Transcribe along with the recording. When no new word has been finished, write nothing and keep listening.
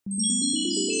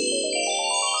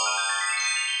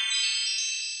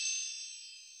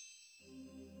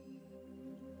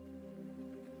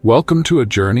Welcome to a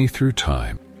journey through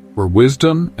time, where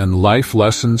wisdom and life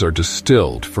lessons are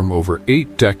distilled from over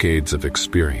 8 decades of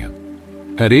experience.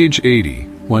 At age 80,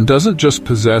 one doesn't just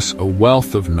possess a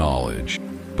wealth of knowledge,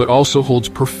 but also holds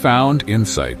profound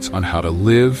insights on how to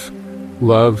live,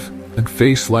 love, and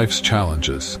face life's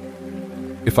challenges.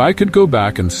 If I could go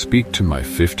back and speak to my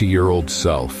 50-year-old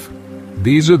self,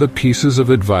 these are the pieces of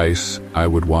advice I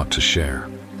would want to share.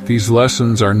 These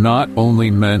lessons are not only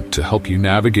meant to help you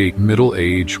navigate middle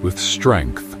age with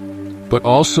strength, but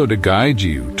also to guide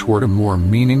you toward a more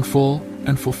meaningful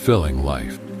and fulfilling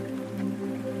life.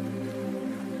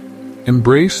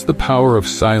 Embrace the power of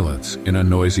silence in a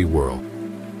noisy world.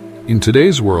 In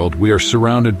today's world, we are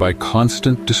surrounded by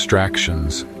constant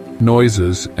distractions,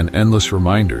 noises, and endless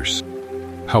reminders.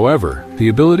 However, the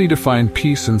ability to find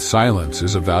peace in silence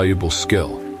is a valuable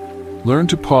skill. Learn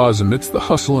to pause amidst the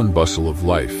hustle and bustle of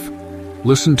life.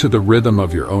 Listen to the rhythm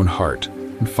of your own heart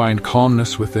and find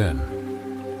calmness within.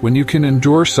 When you can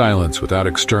endure silence without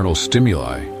external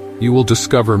stimuli, you will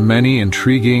discover many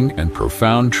intriguing and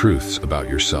profound truths about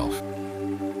yourself.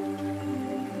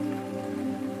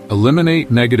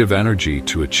 Eliminate negative energy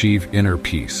to achieve inner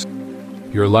peace.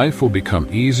 Your life will become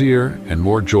easier and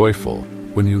more joyful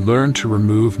when you learn to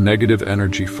remove negative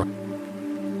energy from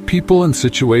people and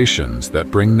situations that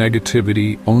bring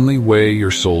negativity only weigh your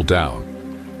soul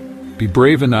down. Be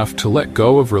brave enough to let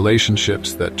go of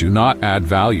relationships that do not add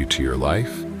value to your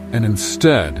life, and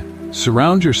instead,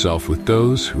 surround yourself with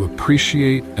those who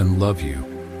appreciate and love you.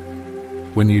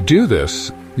 When you do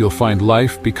this, you'll find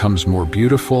life becomes more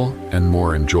beautiful and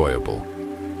more enjoyable.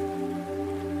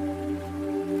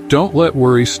 Don't let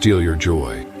worry steal your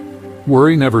joy.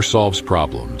 Worry never solves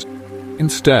problems.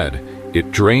 Instead,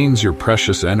 it drains your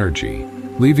precious energy,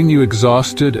 leaving you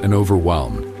exhausted and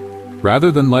overwhelmed.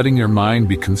 Rather than letting your mind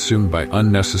be consumed by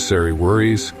unnecessary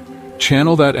worries,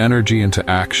 channel that energy into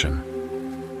action.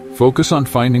 Focus on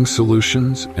finding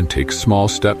solutions and take small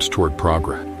steps toward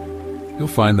progress. You'll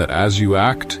find that as you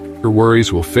act, your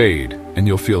worries will fade and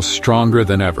you'll feel stronger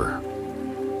than ever.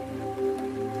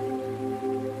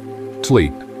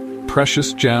 Sleep,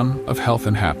 precious gem of health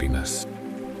and happiness.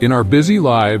 In our busy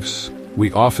lives,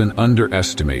 we often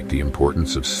underestimate the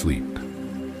importance of sleep.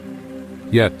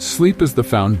 Yet, sleep is the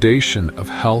foundation of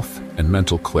health and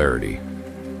mental clarity.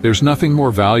 There's nothing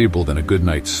more valuable than a good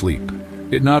night's sleep.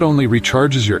 It not only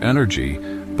recharges your energy,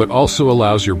 but also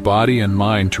allows your body and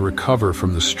mind to recover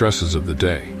from the stresses of the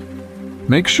day.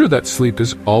 Make sure that sleep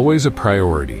is always a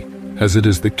priority, as it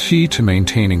is the key to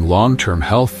maintaining long-term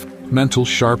health, mental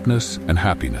sharpness, and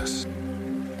happiness.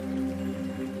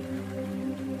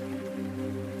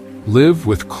 Live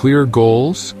with clear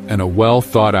goals and a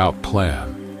well-thought-out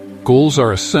plan. Goals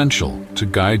are essential to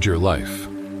guide your life,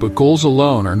 but goals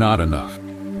alone are not enough.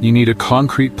 You need a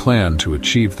concrete plan to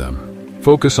achieve them.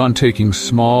 Focus on taking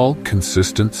small,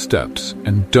 consistent steps,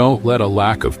 and don't let a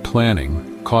lack of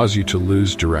planning cause you to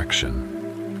lose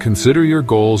direction. Consider your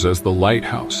goals as the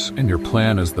lighthouse and your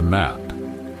plan as the map,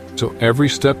 so every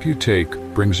step you take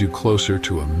brings you closer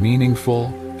to a meaningful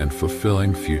and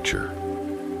fulfilling future.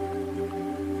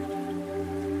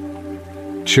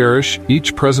 Cherish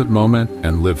each present moment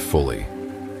and live fully.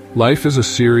 Life is a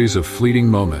series of fleeting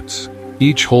moments,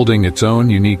 each holding its own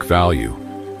unique value.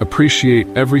 Appreciate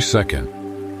every second,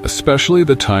 especially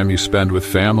the time you spend with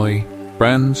family,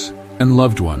 friends, and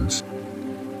loved ones.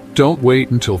 Don't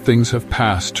wait until things have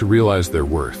passed to realize their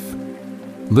worth.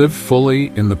 Live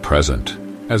fully in the present,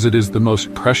 as it is the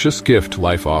most precious gift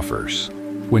life offers.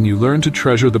 When you learn to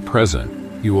treasure the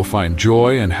present, you will find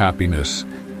joy and happiness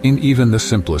in even the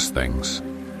simplest things.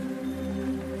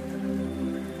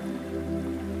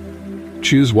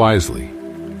 Choose wisely.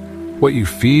 What you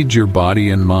feed your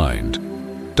body and mind.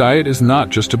 Diet is not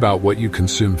just about what you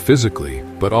consume physically,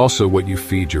 but also what you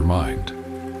feed your mind.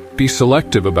 Be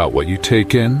selective about what you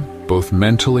take in, both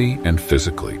mentally and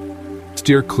physically.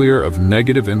 Steer clear of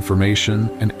negative information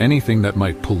and anything that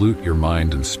might pollute your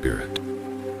mind and spirit.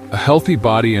 A healthy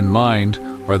body and mind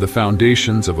are the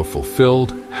foundations of a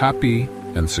fulfilled, happy,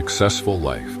 and successful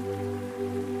life.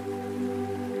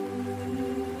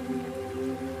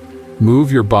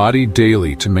 Move your body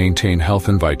daily to maintain health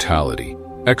and vitality.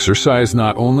 Exercise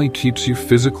not only keeps you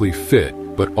physically fit,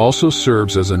 but also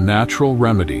serves as a natural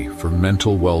remedy for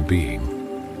mental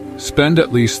well-being. Spend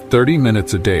at least 30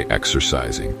 minutes a day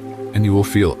exercising, and you will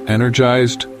feel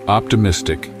energized,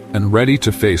 optimistic, and ready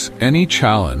to face any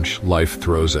challenge life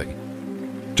throws at you.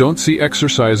 Don't see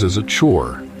exercise as a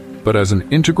chore, but as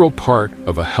an integral part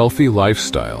of a healthy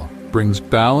lifestyle brings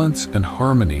balance and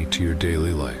harmony to your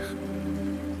daily life.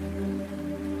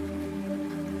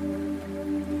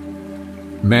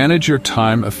 Manage your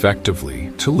time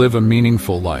effectively to live a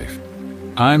meaningful life.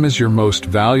 Time is your most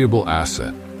valuable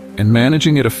asset, and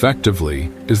managing it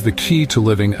effectively is the key to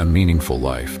living a meaningful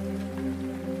life.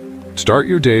 Start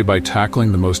your day by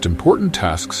tackling the most important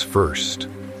tasks first,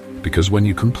 because when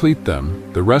you complete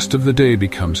them, the rest of the day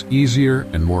becomes easier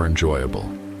and more enjoyable.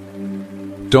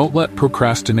 Don't let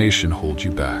procrastination hold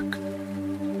you back.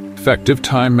 Effective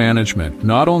time management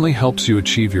not only helps you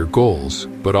achieve your goals,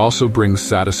 but also brings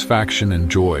satisfaction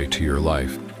and joy to your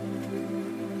life.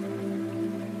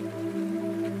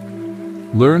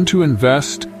 Learn to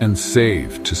invest and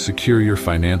save to secure your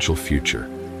financial future.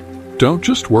 Don't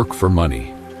just work for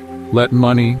money. Let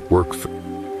money work for you.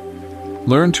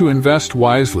 Learn to invest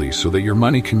wisely so that your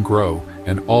money can grow,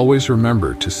 and always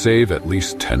remember to save at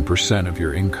least 10% of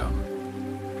your income.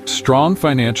 A strong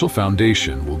financial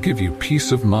foundation will give you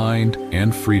peace of mind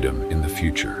and freedom in the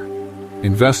future.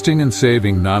 Investing and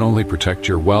saving not only protect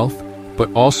your wealth,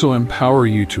 but also empower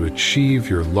you to achieve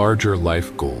your larger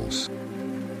life goals.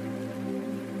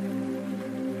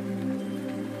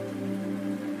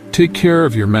 Take care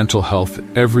of your mental health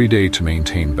every day to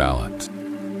maintain balance.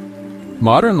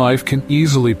 Modern life can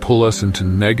easily pull us into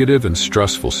negative and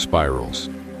stressful spirals.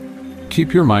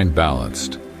 Keep your mind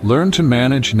balanced. Learn to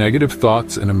manage negative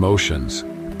thoughts and emotions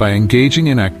by engaging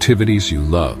in activities you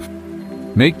love.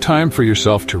 Make time for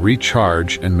yourself to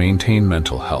recharge and maintain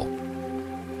mental health.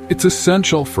 It's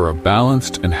essential for a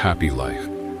balanced and happy life.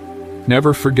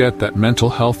 Never forget that mental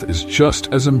health is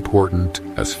just as important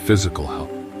as physical health.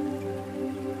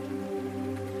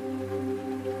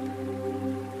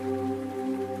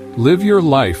 Live your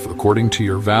life according to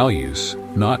your values,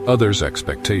 not others'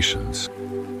 expectations.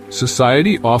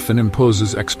 Society often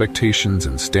imposes expectations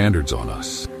and standards on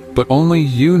us, but only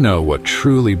you know what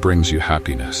truly brings you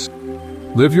happiness.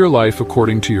 Live your life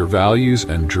according to your values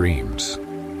and dreams.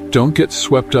 Don't get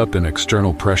swept up in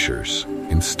external pressures.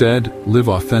 Instead, live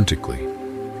authentically.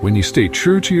 When you stay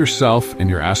true to yourself and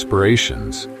your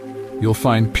aspirations, you'll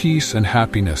find peace and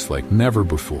happiness like never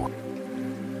before.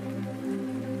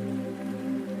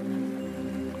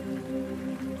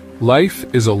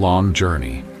 Life is a long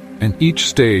journey, and each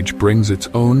stage brings its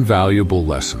own valuable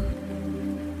lesson.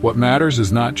 What matters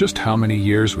is not just how many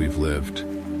years we've lived,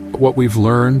 but what we've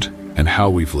learned and how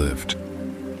we've lived.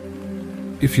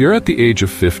 If you're at the age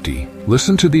of 50,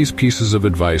 listen to these pieces of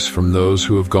advice from those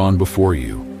who have gone before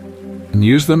you, and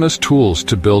use them as tools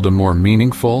to build a more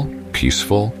meaningful,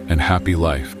 peaceful, and happy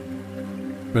life.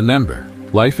 Remember,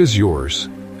 life is yours,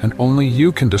 and only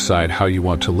you can decide how you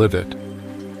want to live it.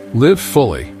 Live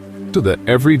fully, so that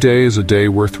every day is a day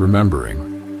worth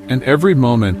remembering, and every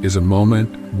moment is a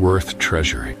moment worth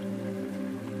treasuring.